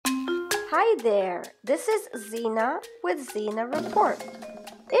Hi there, this is Zena with Zena Report.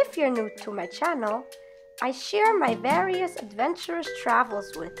 If you're new to my channel, I share my various adventurous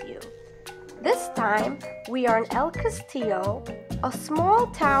travels with you. This time, we are in El Castillo, a small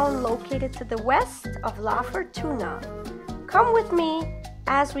town located to the west of La Fortuna. Come with me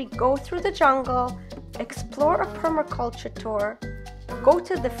as we go through the jungle, explore a permaculture tour, go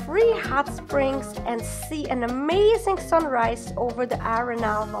to the free hot springs, and see an amazing sunrise over the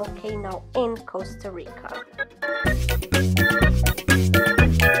Arenal Volcano in Costa Rica.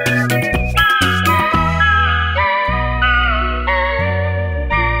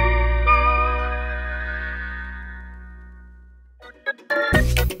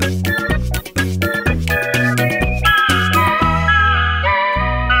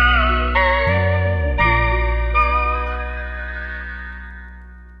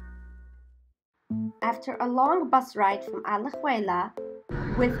 After a long bus ride from Alajuela,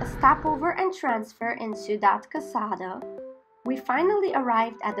 with a stopover and transfer in Ciudad Casada, we finally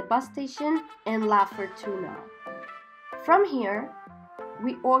arrived at the bus station in La Fortuna. From here,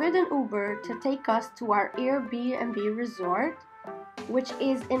 we ordered an Uber to take us to our Airbnb resort, which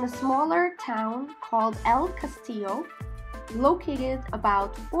is in a smaller town called El Castillo, located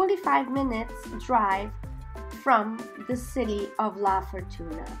about 45 minutes drive from the city of La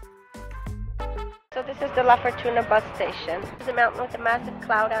Fortuna. So this is the La Fortuna bus station. There's a mountain with a massive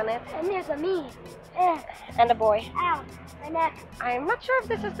cloud on it. And there's a me. And a boy. Ow, my neck. I'm not sure if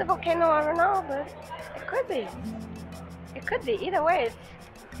this is the volcano Arenal, but it could be. It could be. Either way, it's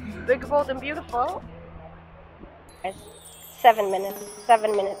big, bold, and beautiful. It's 7 minutes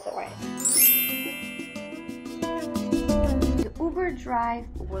away. The Uber drive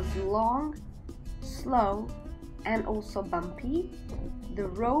was long, slow, and also bumpy. The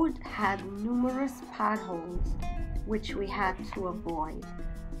road had numerous potholes, which we had to avoid,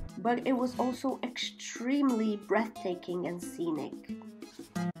 but it was also extremely breathtaking and scenic.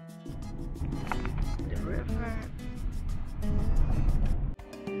 The river.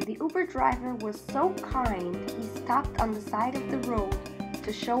 The Uber driver was so kind, he stopped on the side of the road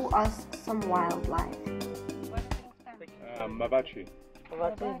to show us some wildlife. Mabachi.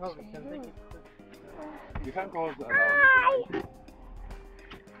 You can't go Hi!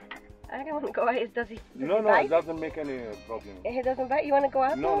 I don't want to go out. Does he bite? It doesn't make any problem. He doesn't bite? You want to go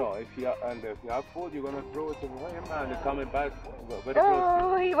out? No, if you have food, you're gonna throw it to him and you're coming back very close.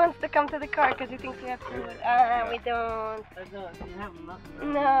 Oh, he wants to come to the car because he thinks we have food. We don't.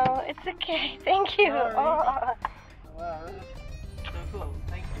 No, it's okay. Thank you. Wow, that's so cool.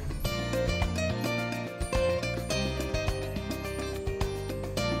 Thank you.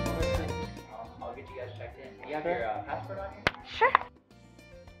 I'll get you guys checked in. You have your passport on you? Sure.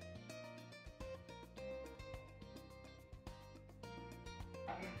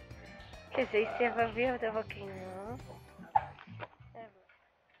 Okay, so you see a view of the volcano.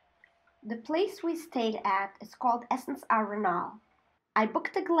 The place we stayed at is called Essence Arenal. I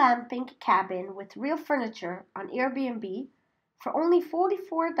booked a glamping cabin with real furniture on Airbnb for only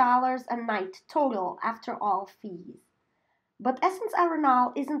 $44 a night total after all fees. But Essence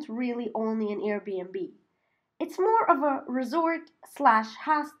Arenal isn't really only an Airbnb. It's more of a resort /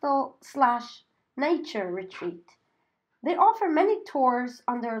 hostel / nature retreat. They offer many tours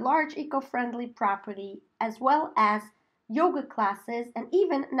on their large eco-friendly property, as well as yoga classes and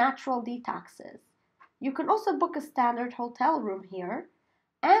even natural detoxes. You can also book a standard hotel room here,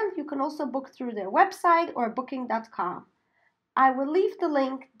 and you can also book through their website or booking.com. I will leave the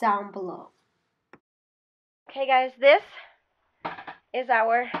link down below. Okay guys, this is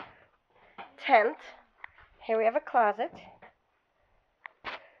our tent. Here we have a closet.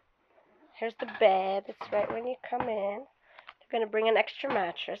 Here's the bed. It's right when you come in. They're going to bring an extra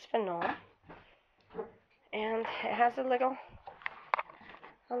mattress for Noah. And it has a little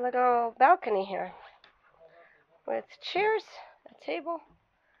balcony here with chairs, a table,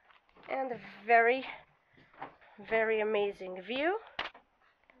 and a very, very amazing view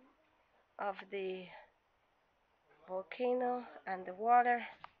of the volcano and the water.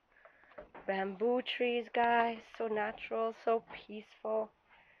 Bamboo trees, guys, so natural, so peaceful.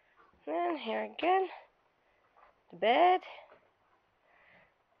 And here again, the bed,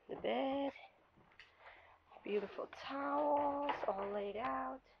 beautiful towels all laid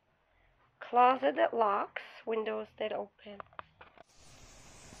out, closet that locks, windows that open.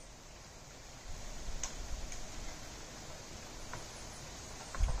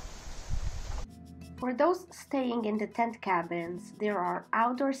 For those staying in the tent cabins, there are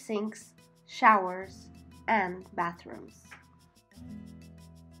outdoor sinks, showers, and bathrooms.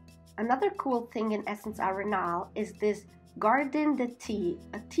 Another cool thing in Essence Arenal is this Garden de Tea,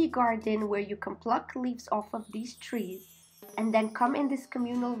 a tea garden where you can pluck leaves off of these trees and then come in this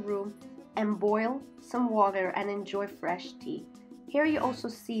communal room and boil some water and enjoy fresh tea. Here you also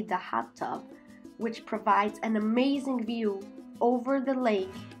see the hot tub, which provides an amazing view over the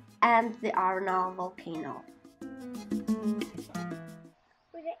lake and the Arenal Volcano. With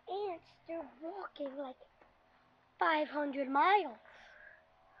the ants, they're walking like 500 miles.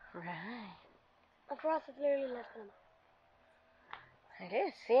 Right. Across it's literally less than a mile. It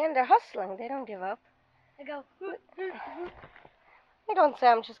is. See, and they're hustling. They don't give up. I go. I don't say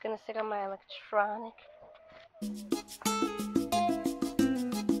I'm just going to sit on my electronic.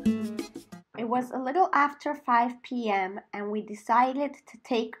 It was a little after 5 p.m. and we decided to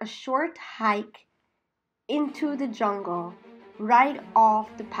take a short hike into the jungle right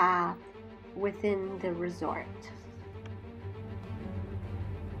off the path within the resort.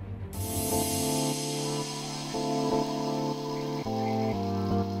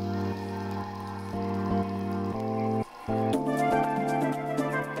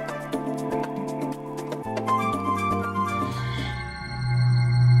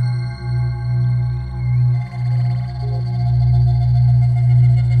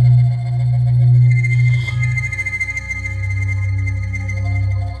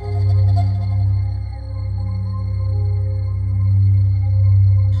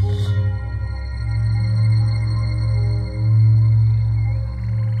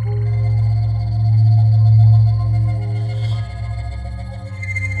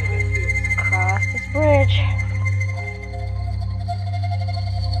 Bridge.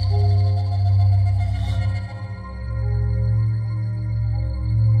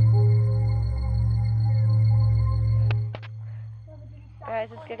 Guys,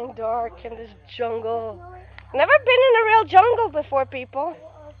 it's getting dark in this jungle. Never been in a real jungle before, people.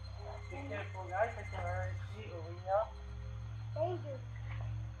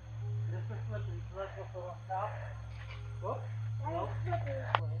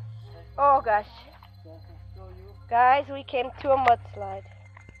 Oh gosh. Guys, we came to a mudslide.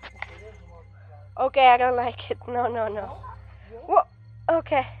 Okay, I don't like it. No. Whoa.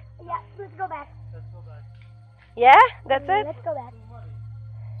 Okay. Yeah, let's go back. Yeah? That's it? Let's go back.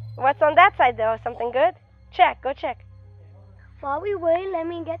 What's on that side though? Something good? Check. Go check. While we wait, let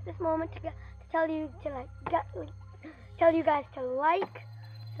me get this moment to tell you guys to like,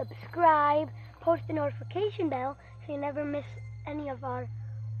 subscribe, post the notification bell so you never miss any of our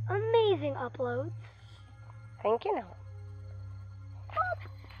amazing uploads. Thank you, now.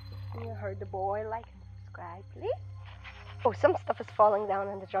 You heard the boy. Like and subscribe, please. Oh, some stuff is falling down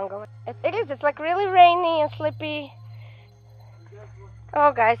in the jungle. It is. It's like really rainy and slippy.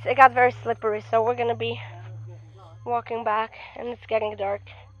 Oh, guys, it got very slippery, so we're gonna be walking back, and it's getting dark.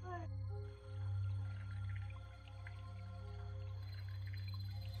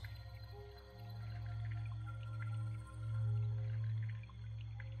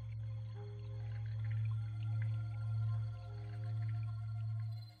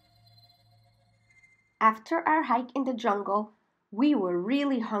 After our hike in the jungle, we were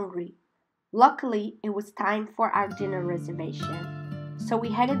really hungry. Luckily, it was time for our dinner reservation, so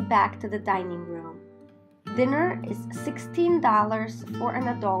we headed back to the dining room. Dinner is $16 for an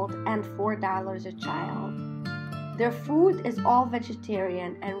adult and $4 a child. Their food is all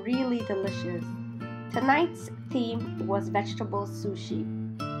vegetarian and really delicious. Tonight's theme was vegetable sushi.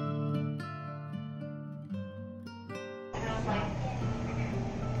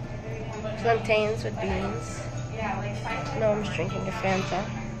 Plantains with beans. No, I'm just drinking a Fanta.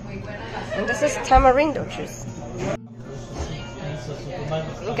 And this is tamarindo juice.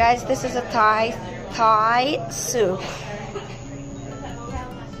 Guys, this is a Thai soup.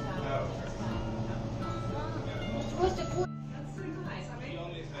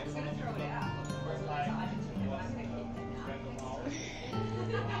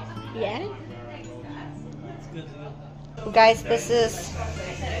 Yeah? Guys, this is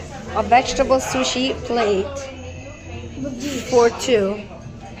a vegetable sushi plate for two.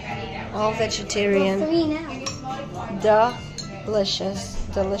 All vegetarian. Delicious.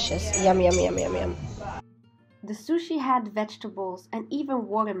 Yum. The sushi had vegetables and even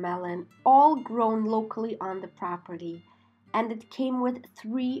watermelon, all grown locally on the property. And it came with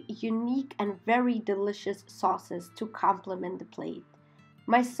 3 unique and very delicious sauces to complement the plate.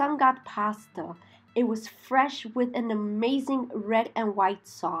 My son got pasta. It was fresh with an amazing red and white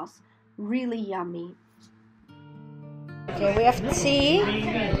sauce. Really yummy. Okay, we have tea.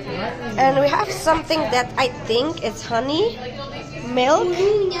 And we have something that I think is honey, milk,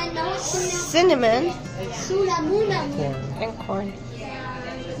 cinnamon, and corn.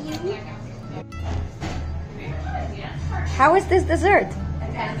 How is this dessert?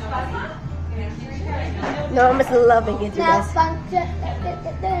 No, I'm just loving it, you guys.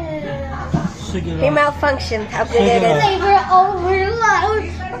 He malfunctioned. How good it is. Flavor overload.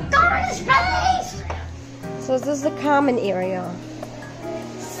 We're going to space. So this is the common area.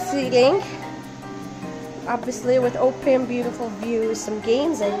 Seating. Obviously with open, beautiful views. Some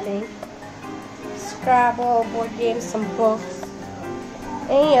games, I think. Scrabble, board games, some books.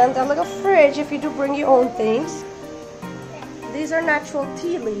 And a little fridge if you do bring your own things. These are natural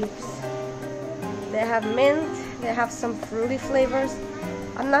tea leaves. They have mint, they have some fruity flavors.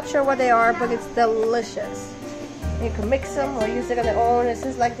 I'm not sure what they are, but it's delicious. You can mix them or use it on their own. This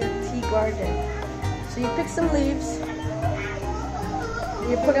is like the tea garden. So you pick some leaves,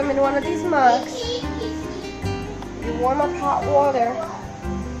 you put them in one of these mugs, you warm up hot water,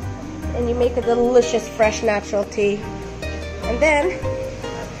 and you make a delicious fresh natural tea. And then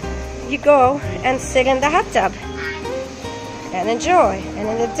you go and sit in the hot tub and enjoy. And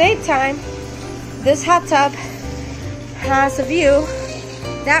in the daytime, this hot tub has a view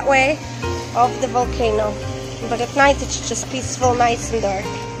that way of the volcano. But at night it's just peaceful, nice and dark.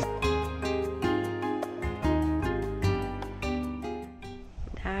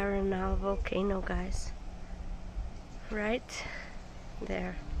 The Arenal Volcano, guys. Right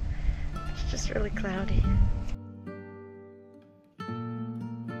there. It's just really cloudy.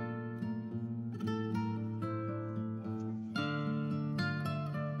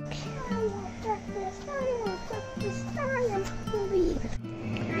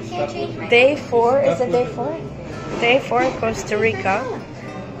 Day 4, is it day 4? Day 4 in Costa Rica.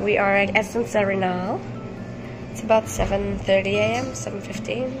 We are at Essence Arenal. It's about 7:30 a.m.,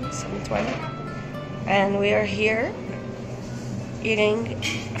 7:15, 7:20. And we are here eating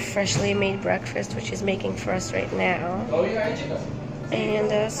a freshly made breakfast, which he's making for us right now.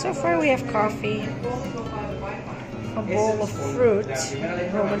 And so far we have coffee, a bowl of fruit, a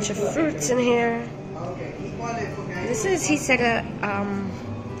whole bunch of fruits in here. This is, he said, a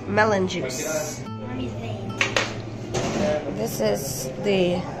melon juice. This is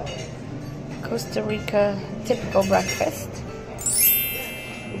the Costa Rica typical breakfast.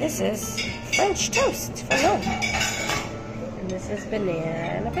 This is French toast for home. And this is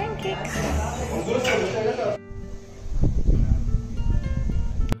banana pancakes.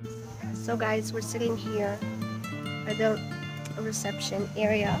 So guys, we're sitting here at the reception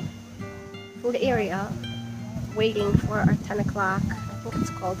area, food area, waiting for our 10 o'clock, I think it's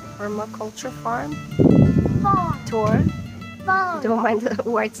called permaculture farm tour. Don't mind the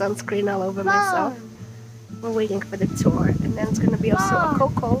white sunscreen all over myself. We're waiting for the tour, and then it's going to be also a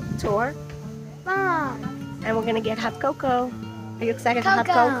cocoa tour. And we're going to get hot cocoa. Are you excited for hot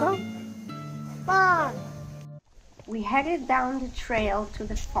cocoa? We headed down the trail to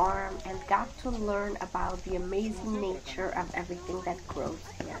the farm and got to learn about the amazing nature of everything that grows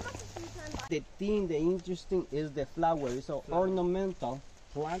here. The thing, the interesting is the flower. It's an ornamental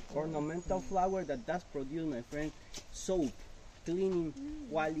plant, ornamental flower that does produce, my friend, soap, cleaning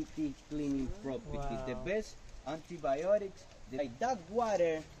quality, cleaning property. Wow. The best antibiotics. Like that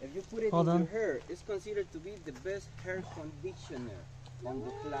water, if you put it in your hair, it's considered to be the best hair conditioner on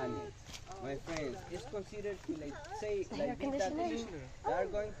the planet. My friends, it's considered to, like, say, like this, that they are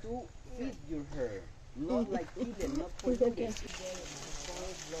going to feed your hair, not like kill it, not pollute it.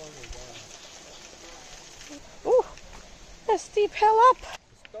 Ooh, a steep hill up.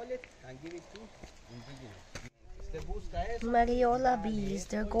 Install it and give it to indigenous. Mariola bees,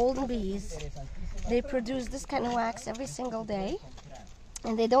 they're golden bees. They produce this kind of wax every single day.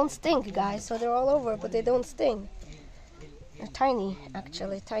 And they don't sting, guys, so they're all over, but they don't sting. They're tiny,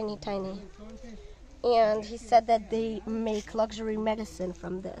 actually, tiny, tiny. And he said that they make luxury medicine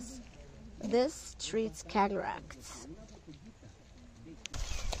from this. This treats cataracts.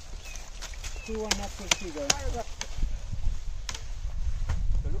 So look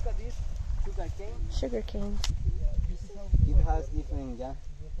at this, sugar cane. Sugar cane. It has different, yeah.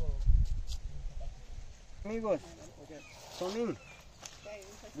 Amigos, Somin,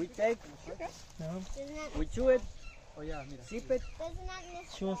 we take, we chew it, sip it.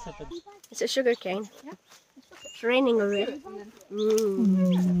 It's a sugar cane. It's raining already.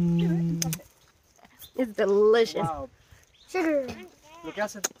 It's delicious. Wow. Sugar.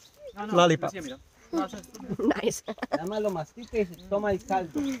 Lollipop. Nice. Nada más lo mastica y se toma el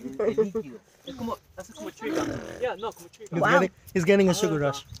caldo, el líquido. Es como, hace como chewing gum. Yeah, no, como chewing gum. Wow. He's getting a sugar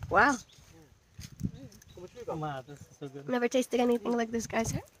rush. Wow. Como chewing gum. Wow, this is so good. Never tasted anything like this,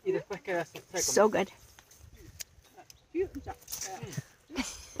 guys. Y después queda seco. So good.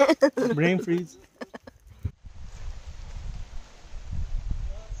 Brain freeze.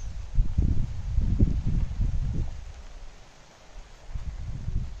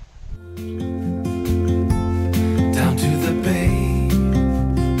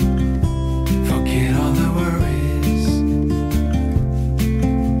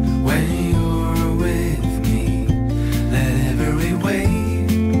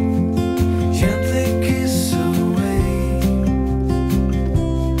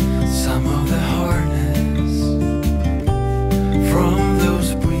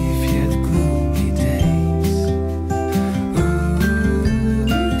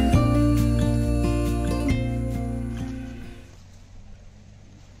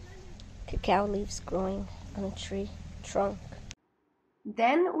 cacao leaves growing on a tree trunk.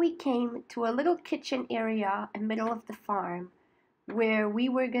 Then we came to a little kitchen area in the middle of the farm where we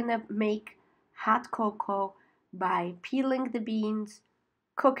were gonna make hot cocoa by peeling the beans,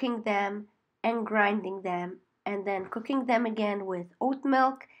 cooking them, and grinding them, and then cooking them again with oat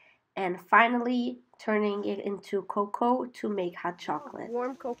milk, and finally turning it into cocoa to make hot chocolate.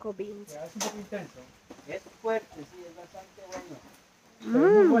 Warm cocoa beans.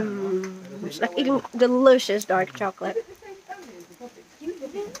 It's like eating delicious dark chocolate.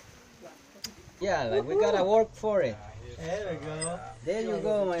 Yeah, like we gotta work for it. There we go. There you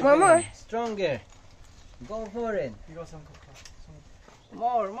go, my More, friend. more. Stronger. Go for it. You got some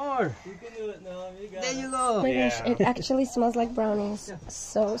cocoa. More. You can do it now. You got There it. you Oh go. my gosh, it actually smells like brownies.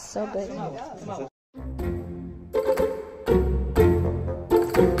 So good.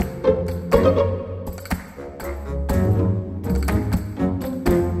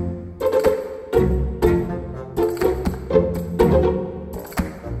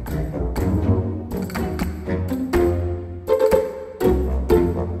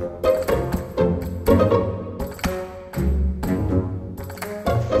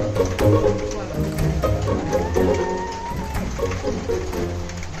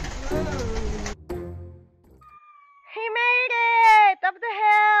 He made it! Up the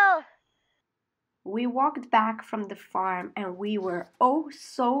hill! We walked back from the farm and we were oh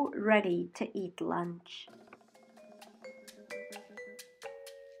so ready to eat lunch.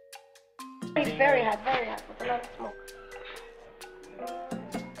 It's very hot with a lot of smoke.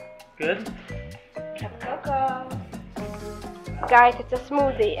 Good? Cocoa. Guys, it's a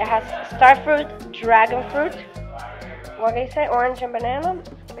smoothie. It has star fruit, dragon fruit, what do you say, orange and banana?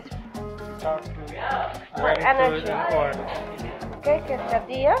 It's for energy. Okay,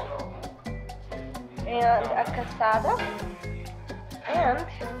 quesadilla and a casada and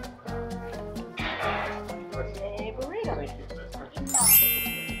a burrito.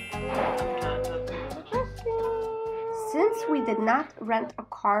 Since we did not rent a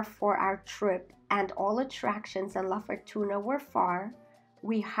car for our trip and all attractions in La Fortuna were far,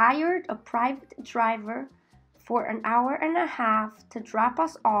 we hired a private driver for an hour and a half to drop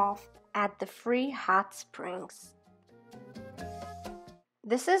us off At the free hot springs.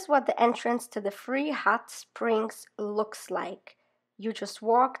 This is what the entrance to the free hot springs looks like. You just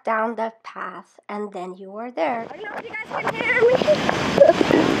walk down that path and then you are there. I don't know if you guys can hear me.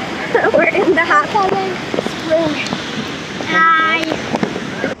 We're in the hot spring. Hi.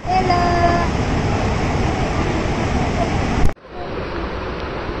 Hello.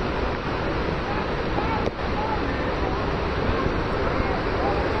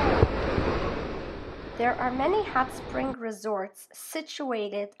 There are many hot spring resorts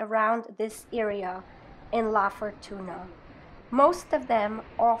situated around this area in La Fortuna. Most of them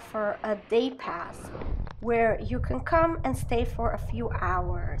offer a day pass where you can come and stay for a few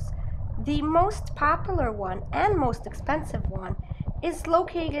hours. The most popular one and most expensive one is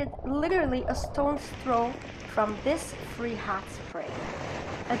located literally a stone's throw from this free hot spring.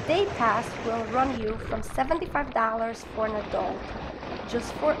 A day pass will run you from $75 for an adult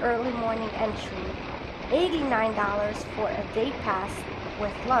just for early morning entry, $89 for a day pass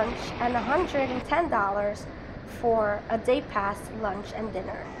with lunch, and $110 for a day pass, lunch, and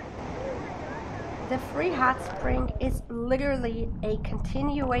dinner. The free hot spring is literally a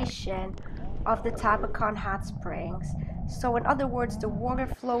continuation of the Tabacon hot springs. So in other words, the water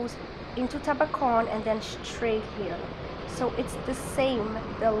flows into Tabacon and then straight here. So it's the same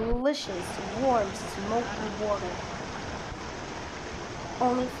delicious, warm, smoky water.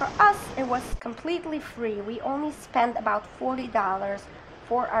 Only for us, it was completely free. We only spent about $40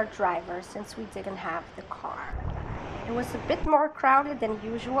 for our driver since we didn't have the car. It was a bit more crowded than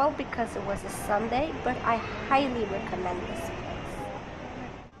usual because it was a Sunday, but I highly recommend this place.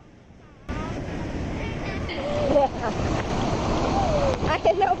 I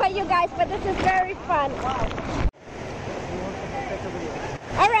don't know about you guys, but this is very fun.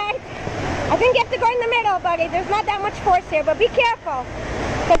 Alright, I think you have to go in the middle, buddy. There's not that much force here, but be careful,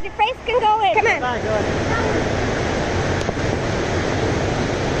 because your face can go in. Come on.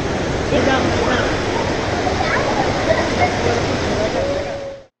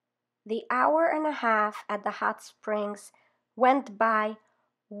 The hour and a half at the hot springs went by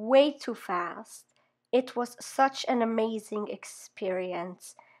way too fast. It was such an amazing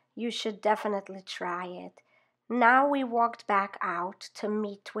experience. You should definitely try it. Now we walked back out to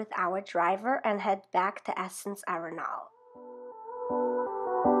meet with our driver and head back to Essence Arenal.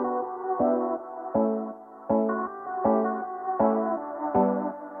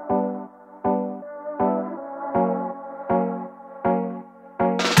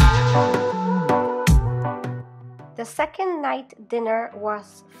 The second night dinner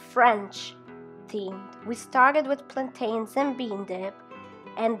was French themed. We started with plantains and bean dip,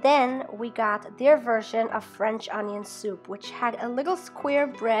 and then we got their version of French onion soup, which had a little square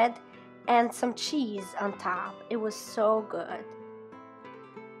bread and some cheese on top. It was so good.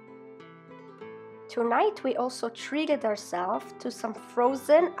 Tonight we also treated ourselves to some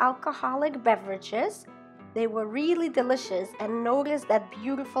frozen alcoholic beverages. They were really delicious, and notice that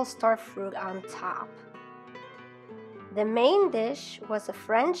beautiful star fruit on top. The main dish was a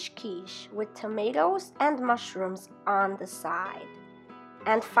French quiche with tomatoes and mushrooms on the side.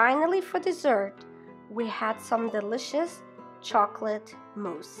 And finally, for dessert, we had some delicious chocolate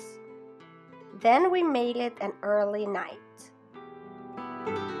mousse. Then we made it an early night.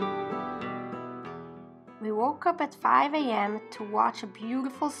 We woke up at 5 a.m. to watch a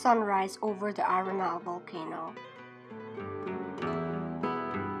beautiful sunrise over the Arenal Volcano.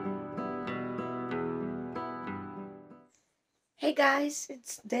 Hey guys,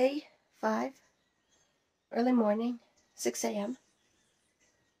 it's day 5, early morning, 6 a.m.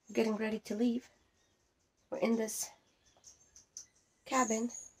 Getting ready to leave. We're in this cabin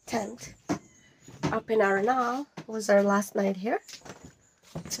tent up in Arenal. It was our last night here.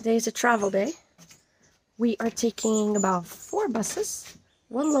 Today is a travel day. We are taking about 4 buses,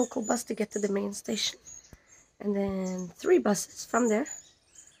 1 local bus to get to the main station, and then 3 buses from there.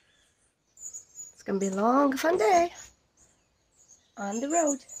 It's gonna be a long, fun day on the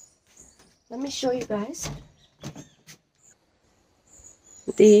road. Let me show you guys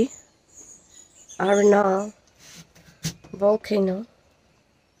the Arenal Volcano.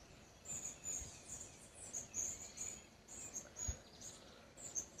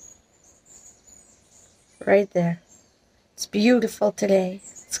 Right there. It's beautiful today.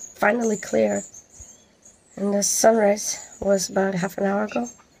 It's finally clear. And the sunrise was about half an hour ago.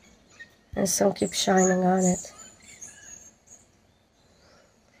 And the sun keeps shining on it.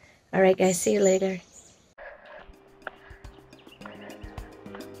 Alright guys, see you later.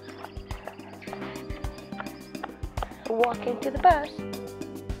 Walking to the bus.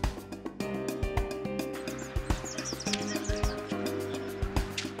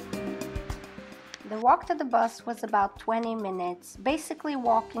 The walk to the bus was about 20 minutes, basically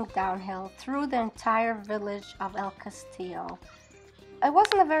walking downhill through the entire village of El Castillo. It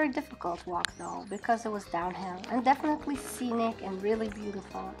wasn't a very difficult walk though, because it was downhill and definitely scenic and really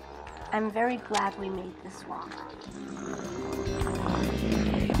beautiful. I'm very glad we made this walk.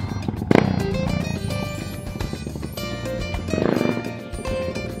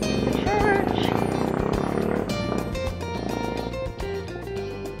 Church!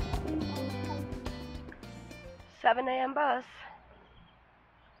 7 a.m. bus,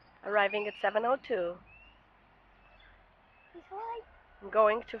 arriving at 7:02. I'm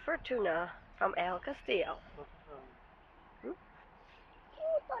going to Fortuna from El Castillo.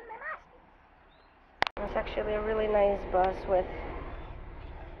 It's actually a really nice bus with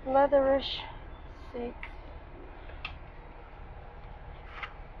leatherish seats.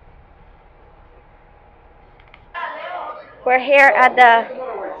 We're here at the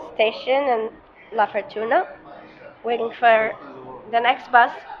station in La Fortuna, waiting for the next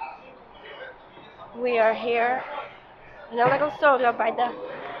bus. We are here in a little soda by the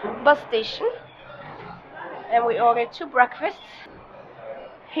bus station, and we ordered 2 breakfasts.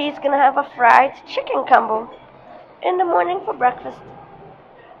 He's gonna have a fried chicken combo in the morning for breakfast.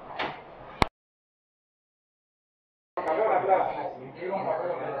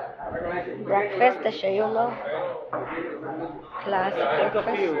 Breakfast, desayuno, classic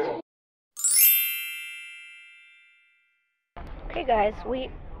breakfast. Okay guys, we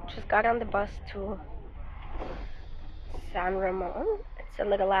just got on the bus to San Ramon. It's a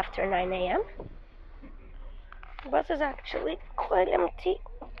little after 9 a.m. The bus is actually quite empty.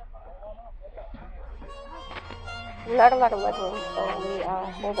 Not a lot of legroom, so we are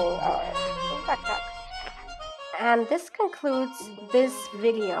holding our backpacks. And this concludes this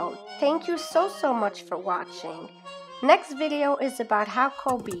video. Thank you so much for watching. Next video is about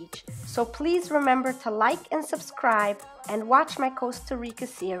Tabacon Beach, so please remember to like and subscribe and watch my Costa Rica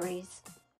series.